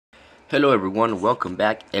Hello everyone, welcome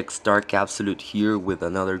back. X-Dark Absolute here with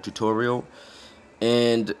another tutorial.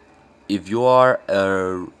 And if you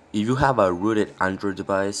have a rooted Android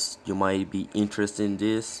device, you might be interested in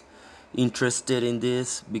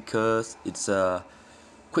this because it's a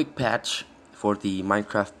quick patch for the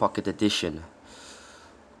Minecraft Pocket Edition.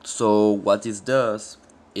 So what this does,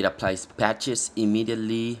 it applies patches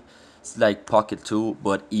immediately. It's like Pocket 2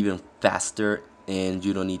 but even faster, and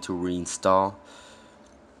you don't need to reinstall.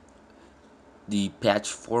 The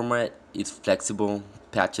patch format is flexible.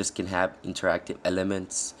 Patches can have interactive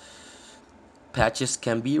elements. Patches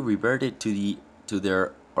can be reverted to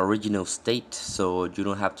their original state, so you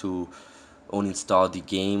don't have to uninstall the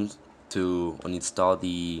game to uninstall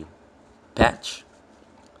the patch.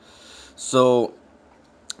 So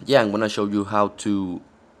yeah, I'm gonna show you how to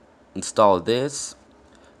install this.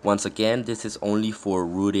 Once again, this is only for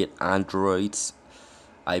rooted Androids.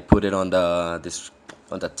 I put it on the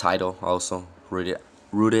title also.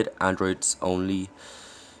 Rooted Androids only.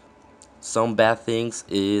 Some bad things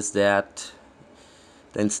is that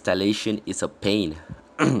the installation is a pain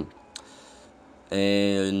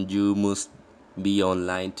and you must be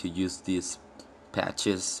online to use these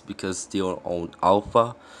patches because they are on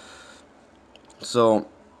alpha. So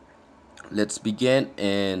let's begin,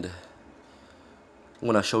 and I'm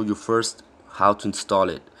gonna show you first how to install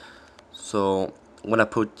it. So I'm gonna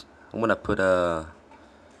put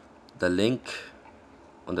the link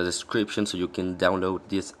on the description so you can download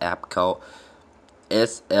this app called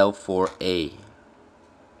SL4A.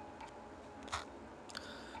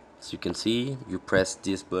 As you can see, you press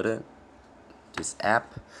this button, this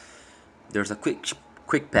app. There's a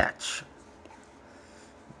quick patch.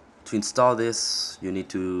 To install this, you need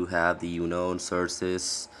to have the unknown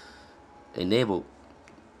sources enabled.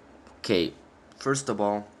 Okay, first of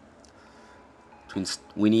all,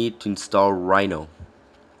 we need to install Rhino.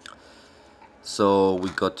 So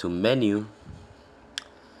we go to menu,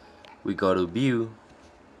 we go to view,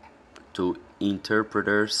 to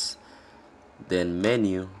interpreters, then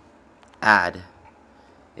menu, add,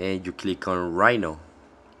 and you click on Rhino.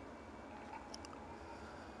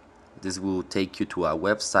 This will take you to a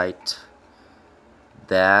website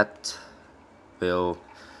that will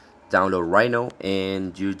download Rhino,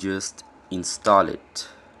 and you just install it.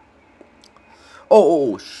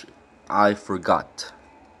 Oh, I forgot.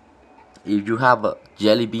 If you have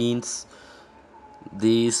jelly beans,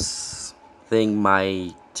 this thing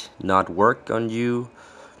might not work on you.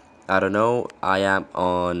 I don't know. I am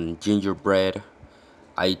on gingerbread.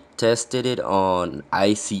 I tested it on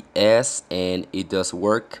ICS and it does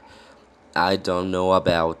work. I don't know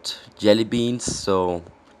about jelly beans, so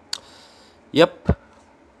yep.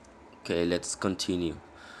 Okay, let's continue.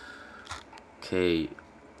 Okay,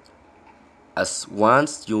 as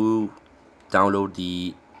once you download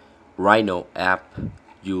the Rhino app,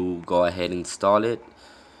 you go ahead and install it,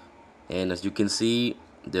 and as you can see,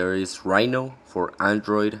 there is Rhino for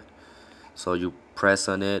Android. So you press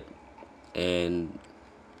on it and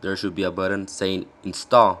there should be a button saying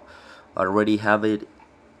install. I already have it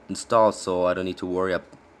installed, so I don't need to worry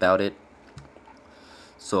about it.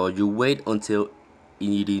 So you wait until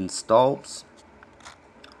it installs,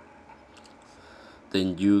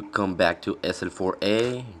 then you come back to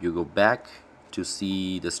SL4A, you go back to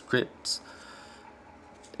see the scripts,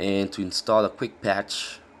 and to install a quick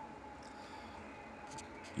patch,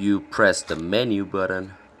 you press the menu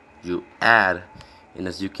button, you add, and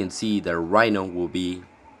as you can see, the Rhino will be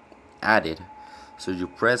added. So you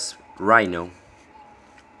press Rhino,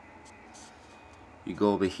 you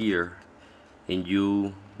go over here, and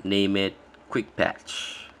you name it quick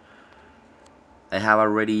patch. I have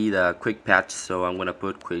already the quick patch, so I'm gonna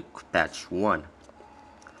put quick patch 1.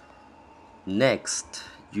 Next,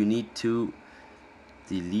 you need to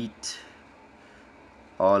delete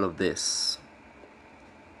all of this,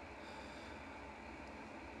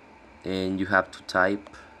 and you have to type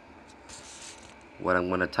what I'm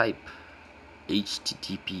gonna type: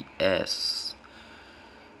 HTTPS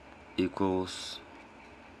equals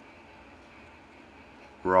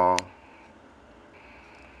raw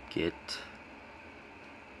get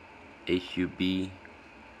hub.com,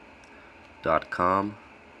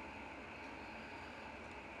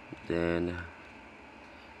 then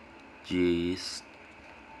gist,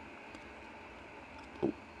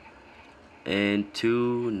 and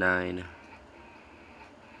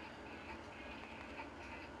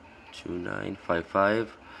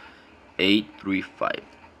 2955835.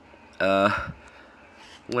 I'm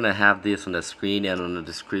gonna have this on the screen and on the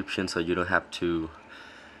description so you don't have to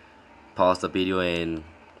pause the video and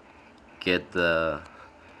get the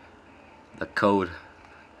code.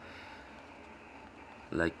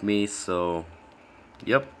 like me. So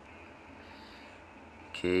yep.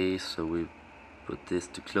 Okay, so we put this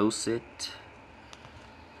to close it.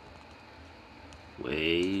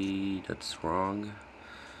 Wait, that's wrong.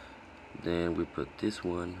 Then we put this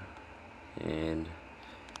one and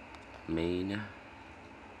main.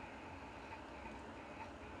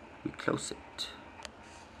 We close it.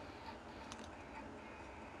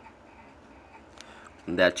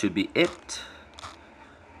 And that should be it.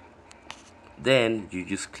 Then you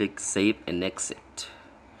just click save and exit.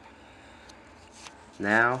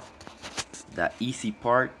 Now the easy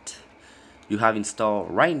part, you have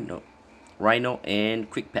installed Rhino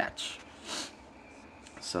and quickpatch.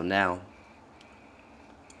 So now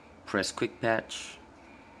press quickpatch,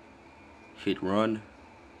 hit run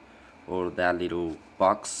or that little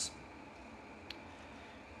box,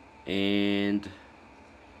 and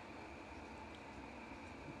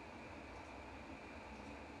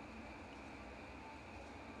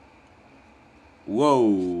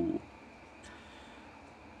whoa,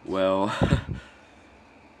 well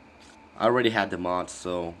I already had the mod.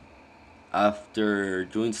 So after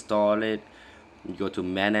you install it, you go to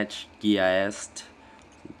manage GIS,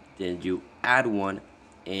 then you add one,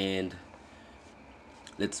 and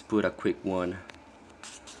let's put a quick one.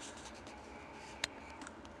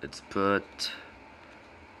 Let's put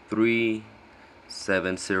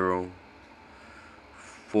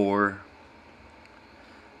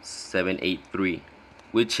 3704783,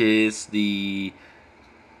 which is the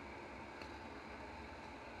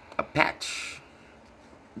a patch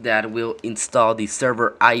that will install the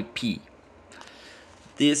server IP.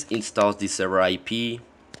 This installs the server IP.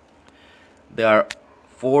 There are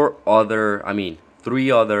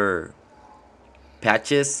three other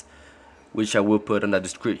patches which I will put in the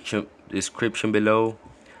description below.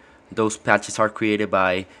 Those patches are created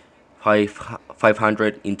by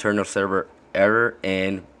 500 internal server error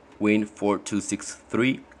and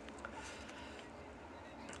Win4263.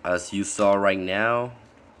 As you saw right now,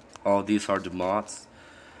 all these are the mods: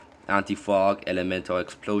 anti-fog, elemental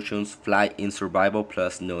explosions, fly in survival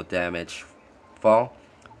plus no damage fall,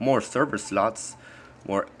 more server slots,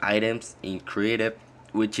 more items in creative,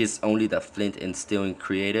 which is only the flint and steel in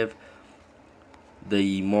creative,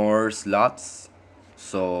 the more slots,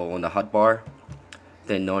 so on the hotbar,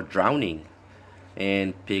 then no drowning,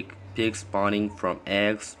 and pig spawning from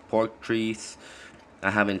eggs, pork trees.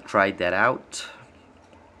 I haven't tried that out.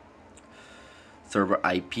 Server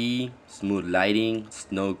IP, smooth lighting,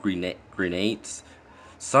 snow grenades,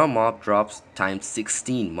 some mob drops times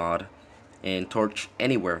 16 mod, and torch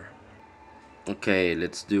anywhere. Okay,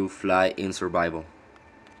 let's do fly in survival.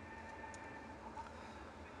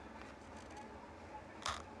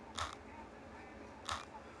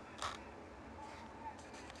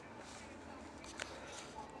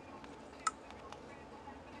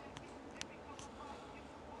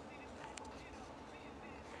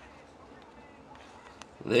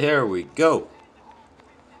 There we go.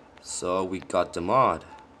 So we got the mod.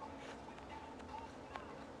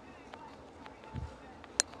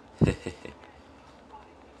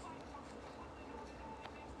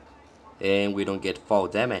 And we don't get fall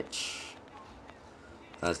damage.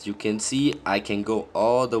 As you can see, I can go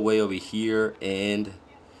all the way over here and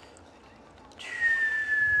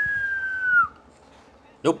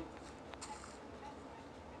nope.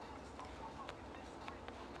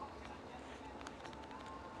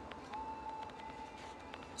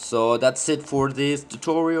 So that's it for this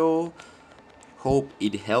tutorial. Hope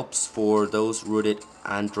it helps for those rooted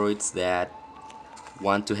androids that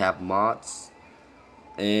want to have mods.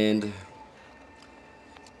 And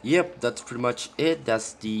yep, that's pretty much it.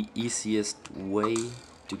 That's the easiest way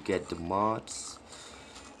to get the mods.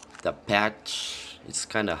 The patch is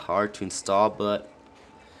kind of hard to install, but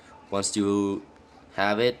once you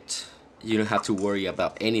have it, you don't have to worry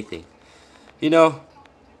about anything, you know.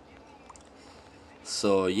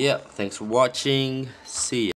 So yeah, thanks for watching. See ya.